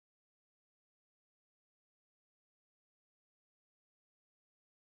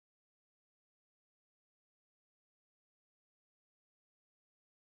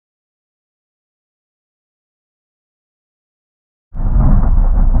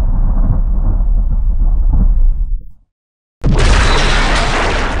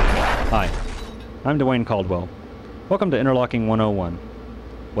I'm Dwayne Caldwell. Welcome to Interlocking 101.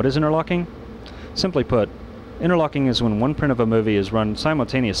 What is interlocking? Simply put, interlocking is when one print of a movie is run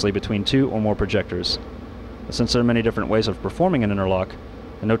simultaneously between two or more projectors. Since there are many different ways of performing an interlock,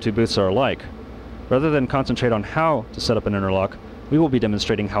 and no two booths are alike, rather than concentrate on how to set up an interlock, we will be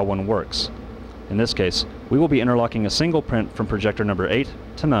demonstrating how one works. In this case, we will be interlocking a single print from projector number 8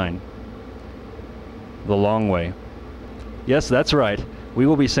 to 9. The long way. Yes, that's right. We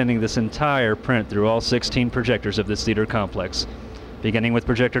will be sending this entire print through all 16 projectors of this theater complex, beginning with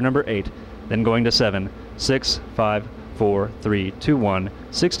projector number 8, then going to 7, 6, 5, 4, 3, 2, 1,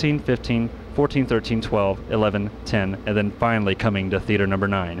 16, 15, 14, 13, 12, 11, 10, and then finally coming to theater number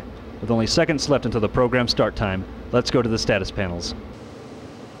 9. With only seconds left until the program start time, let's go to the status panels.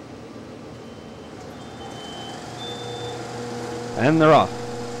 And they're off.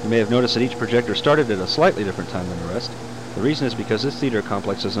 You may have noticed that each projector started at a slightly different time than the rest. The reason is because this theater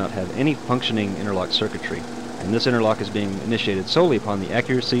complex does not have any functioning interlock circuitry, and this interlock is being initiated solely upon the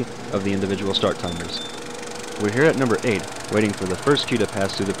accuracy of the individual start timers. We're here at number 8, waiting for the first cue to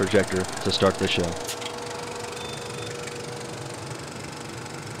pass through the projector to start the show.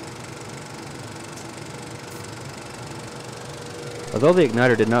 Although the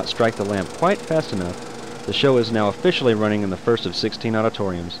igniter did not strike the lamp quite fast enough, the show is now officially running in the first of 16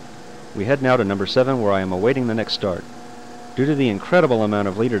 auditoriums. We head now to number 7, where I am awaiting the next start. Due to the incredible amount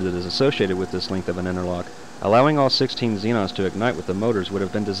of leader that is associated with this length of an interlock, allowing all 16 xenons to ignite with the motors would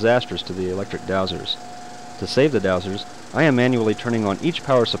have been disastrous to the electric dowsers. To save the dowsers, I am manually turning on each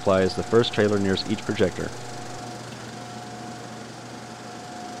power supply as the first trailer nears each projector.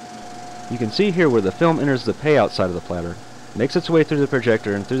 You can see here where the film enters the payout side of the platter, makes its way through the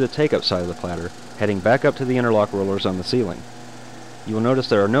projector and through the take-up side of the platter, heading back up to the interlock rollers on the ceiling. You will notice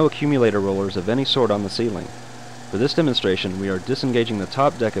there are no accumulator rollers of any sort on the ceiling. For this demonstration, we are disengaging the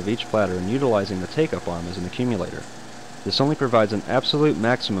top deck of each platter and utilizing the take-up arm as an accumulator. This only provides an absolute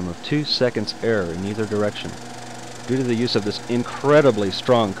maximum of 2 seconds error in either direction. Due to the use of this incredibly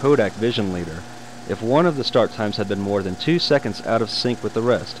strong Kodak vision leader, if one of the start times had been more than 2 seconds out of sync with the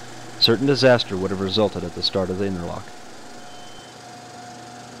rest, certain disaster would have resulted at the start of the interlock.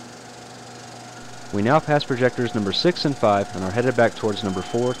 We now pass projectors number 6 and 5 and are headed back towards number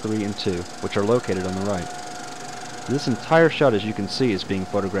 4, 3, and 2, which are located on the right. This entire shot, as you can see, is being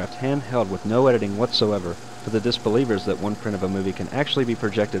photographed handheld with no editing whatsoever for the disbelievers that one print of a movie can actually be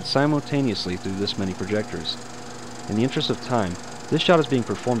projected simultaneously through this many projectors. In the interest of time, this shot is being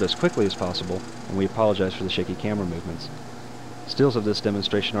performed as quickly as possible, and we apologize for the shaky camera movements. Stills of this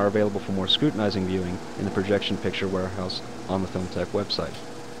demonstration are available for more scrutinizing viewing in the Projection Picture Warehouse on the FilmTech website.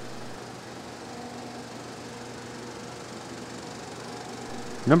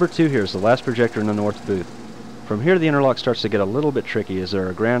 Number 2 here is the last projector in the north booth. From here the interlock starts to get a little bit tricky as there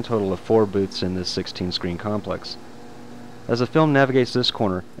are a grand total of 4 booths in this 16 screen complex. As the film navigates this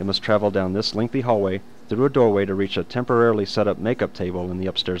corner, it must travel down this lengthy hallway through a doorway to reach a temporarily set up makeup table in the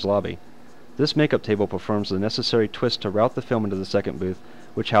upstairs lobby. This makeup table performs the necessary twist to route the film into the second booth,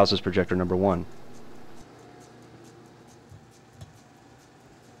 which houses projector number 1.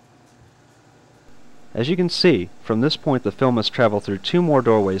 As you can see, from this point the film must travel through 2 more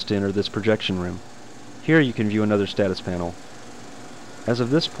doorways to enter this projection room. Here you can view another status panel. As of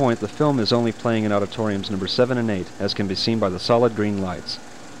this point, the film is only playing in auditoriums number 7 and 8, as can be seen by the solid green lights.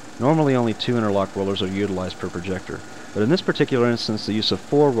 Normally only 2 interlock rollers are utilized per projector, but in this particular instance the use of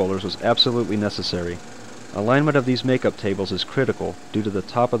 4 rollers was absolutely necessary. Alignment of these makeup tables is critical due to the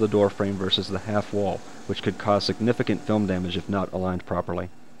top of the door frame versus the half wall, which could cause significant film damage if not aligned properly.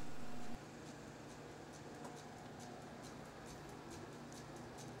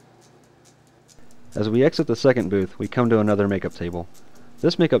 As we exit the second booth, we come to another makeup table.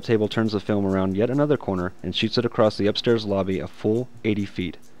 This makeup table turns the film around yet another corner and shoots it across the upstairs lobby a full 80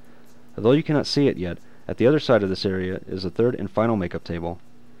 feet. Although you cannot see it yet, at the other side of this area is the third and final makeup table.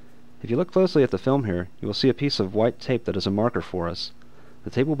 If you look closely at the film here, you will see a piece of white tape that is a marker for us.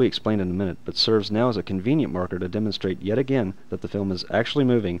 The tape will be explained in a minute, but serves now as a convenient marker to demonstrate yet again that the film is actually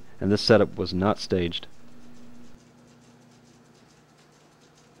moving and this setup was not staged.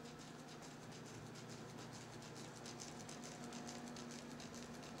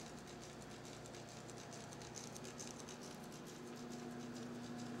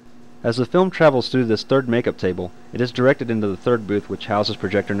 As the film travels through this third makeup table, it is directed into the third booth, which houses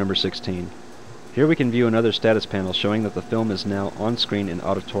projector number 16. Here we can view another status panel showing that the film is now on screen in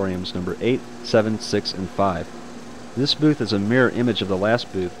auditoriums number 8, 7, 6, and 5. This booth is a mirror image of the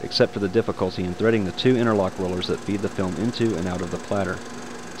last booth, except for the difficulty in threading the 2 interlock rollers that feed the film into and out of the platter.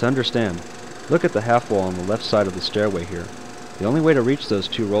 To understand, look at the half wall on the left side of the stairway here. The only way to reach those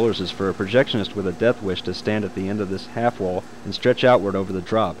two rollers is for a projectionist with a death wish to stand at the end of this half wall and stretch outward over the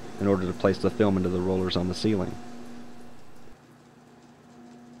drop in order to place the film into the rollers on the ceiling.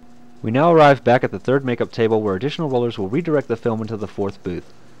 We now arrive back at the third makeup table where additional rollers will redirect the film into the fourth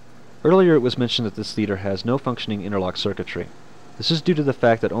booth. Earlier it was mentioned that this theater has no functioning interlock circuitry. This is due to the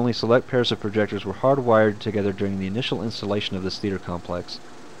fact that only select pairs of projectors were hardwired together during the initial installation of this theater complex.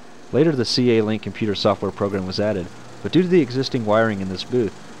 Later the CA-Link computer software program was added, but due to the existing wiring in this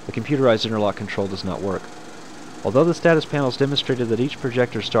booth, the computerized interlock control does not work. Although the status panels demonstrated that each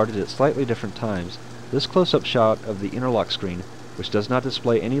projector started at slightly different times, this close-up shot of the interlock screen, which does not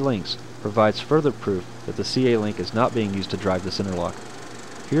display any links, provides further proof that the CA-Link is not being used to drive this interlock.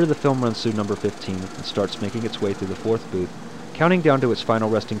 Here the film runs through number 15 and starts making its way through the fourth booth, counting down to its final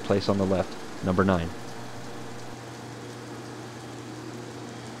resting place on the left, number 9.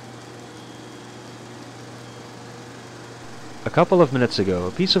 A couple of minutes ago,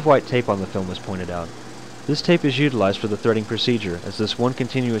 a piece of white tape on the film was pointed out. This tape is utilized for the threading procedure, as this one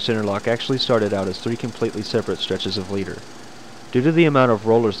continuous interlock actually started out as 3 completely separate stretches of leader. Due to the amount of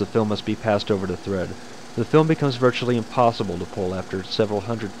rollers the film must be passed over to thread, the film becomes virtually impossible to pull after several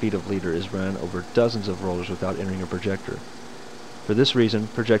hundred feet of leader is ran over dozens of rollers without entering a projector. For this reason,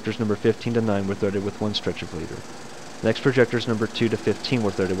 projectors number 15 to 9 were threaded with 1 stretch of leader. Next, projectors number 2 to 15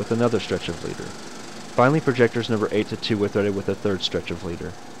 were threaded with another stretch of leader. Finally, projectors number 8 to 2 were threaded with a 3rd stretch of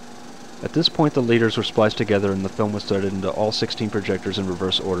leader. At this point the leaders were spliced together and the film was threaded into all 16 projectors in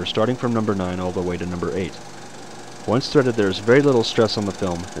reverse order, starting from number 9 all the way to number 8. Once threaded, there is very little stress on the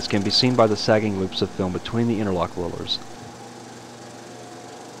film, as can be seen by the sagging loops of film between the interlock rollers.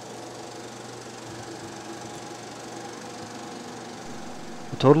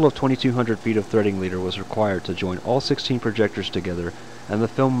 A total of 2,200 feet of threading leader was required to join all 16 projectors together, and the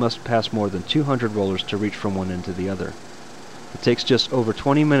film must pass more than 200 rollers to reach from one end to the other. It takes just over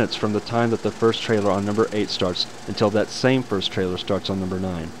 20 minutes from the time that the first trailer on number 8 starts until that same first trailer starts on number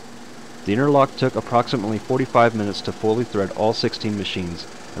 9. The interlock took approximately 45 minutes to fully thread all 16 machines,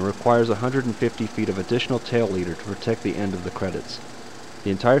 and requires 150 feet of additional tail leader to protect the end of the credits.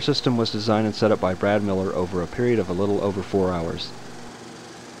 The entire system was designed and set up by Brad Miller over a period of a little over 4 hours.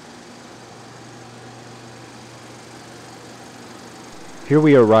 Here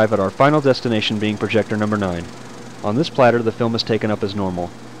we arrive at our final destination, being projector number 9. On this platter the film is taken up as normal.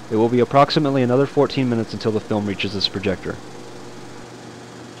 It will be approximately another 14 minutes until the film reaches this projector.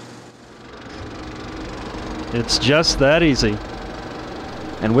 It's just that easy.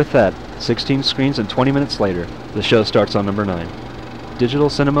 And with that, 16 screens and 20 minutes later, the show starts on number 9. Digital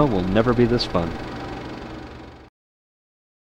cinema will never be this fun.